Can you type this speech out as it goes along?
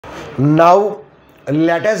Now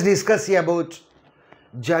let us discuss about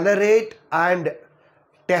generate and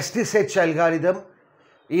test search algorithm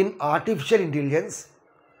in artificial intelligence.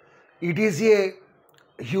 It is a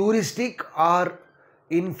heuristic or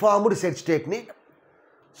informed search technique.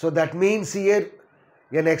 So that means here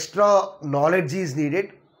an extra knowledge is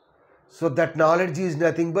needed. So that knowledge is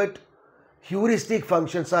nothing but heuristic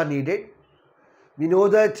functions are needed. We know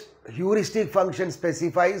that heuristic function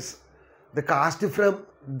specifies the cost from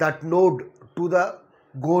that node to the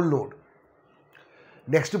goal node.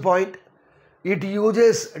 Next point, it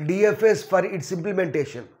uses DFS for its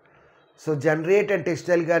implementation. So generate and test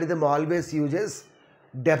algorithm always uses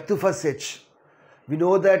depth first search. We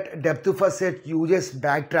know that depth first search uses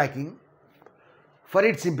backtracking for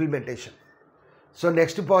its implementation. So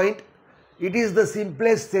next point, it is the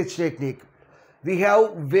simplest search technique. We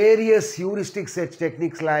have various heuristic search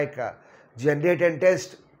techniques like generate and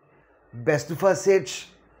test, best first search,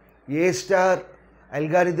 A star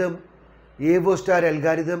algorithm, AO star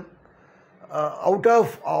algorithm. Out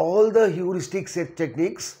of all the heuristic search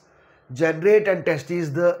techniques, generate and test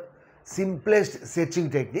is the simplest searching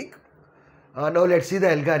technique. Now let's see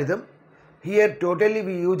the algorithm. Here totally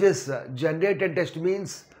we uses generate and test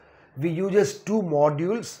means we uses two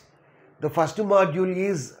modules. The first module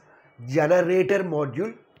is generator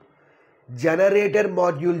module. Generator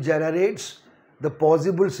module generates the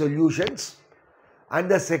possible solutions, and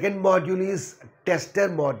the second module is tester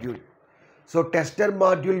module. So tester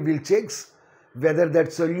module will checks whether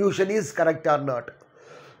that solution is correct or not.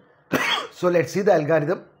 So let's see the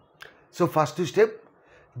algorithm. So first step,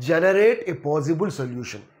 generate a possible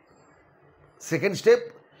solution. Second step,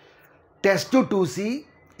 test to see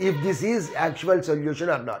if this is actual solution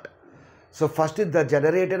or not. So first the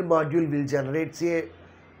generator module will generate a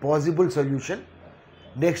possible solution.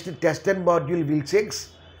 Next tester module will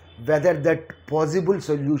checks whether that possible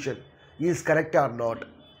solution is correct or not.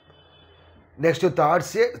 Next third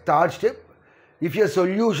step, if your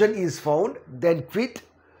solution is found, then quit,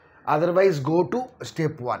 otherwise go to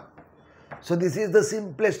step 1. So this is the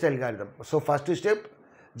simplest algorithm. So first step,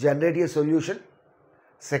 generate a solution.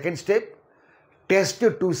 Second step, test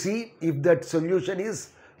to see if that solution is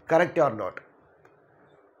correct or not.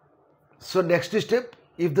 So next step,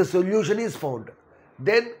 if the solution is found,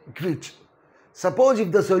 then quit. Suppose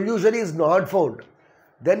if the solution is not found,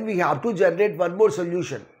 then we have to generate one more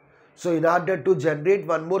solution. So in order to generate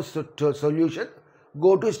one more solution,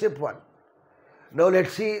 go to step 1. Now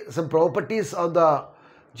let's see some properties on the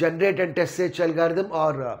generate and test search algorithm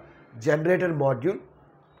or generator module.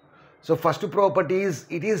 So first property is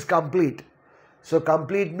it is complete. So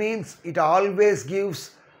complete means it always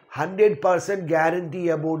gives 100% guarantee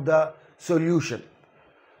about the solution.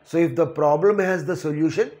 So if the problem has the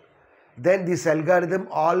solution, then this algorithm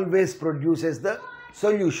always produces the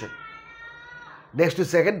solution. Next to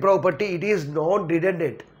second property, it is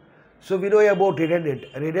non-redundant. So we know about redundant.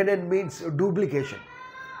 Redundant means duplication.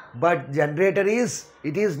 But generator is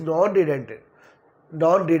non-redundant.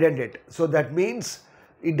 So that means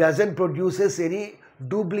it doesn't produces any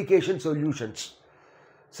duplication solutions.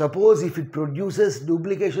 Suppose if it produces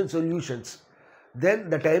duplication solutions, then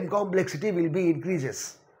the time complexity will be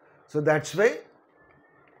increases. So that's why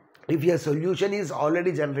if your solution is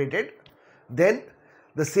already generated, then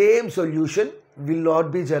the same solution will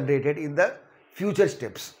not be generated in the future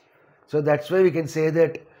steps. So that's why we can say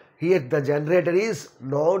that here the generator is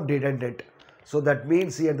non-redundant. So that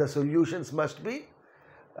means here the solutions must be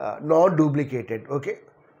non-duplicated. Okay,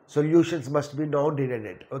 solutions must be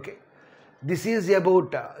non-redundant. Okay, this is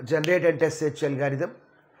about generate and test search algorithm.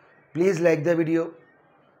 Please like the video,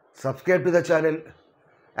 subscribe to the channel,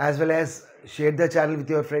 as well as share the channel with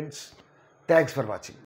your friends. Thanks for watching.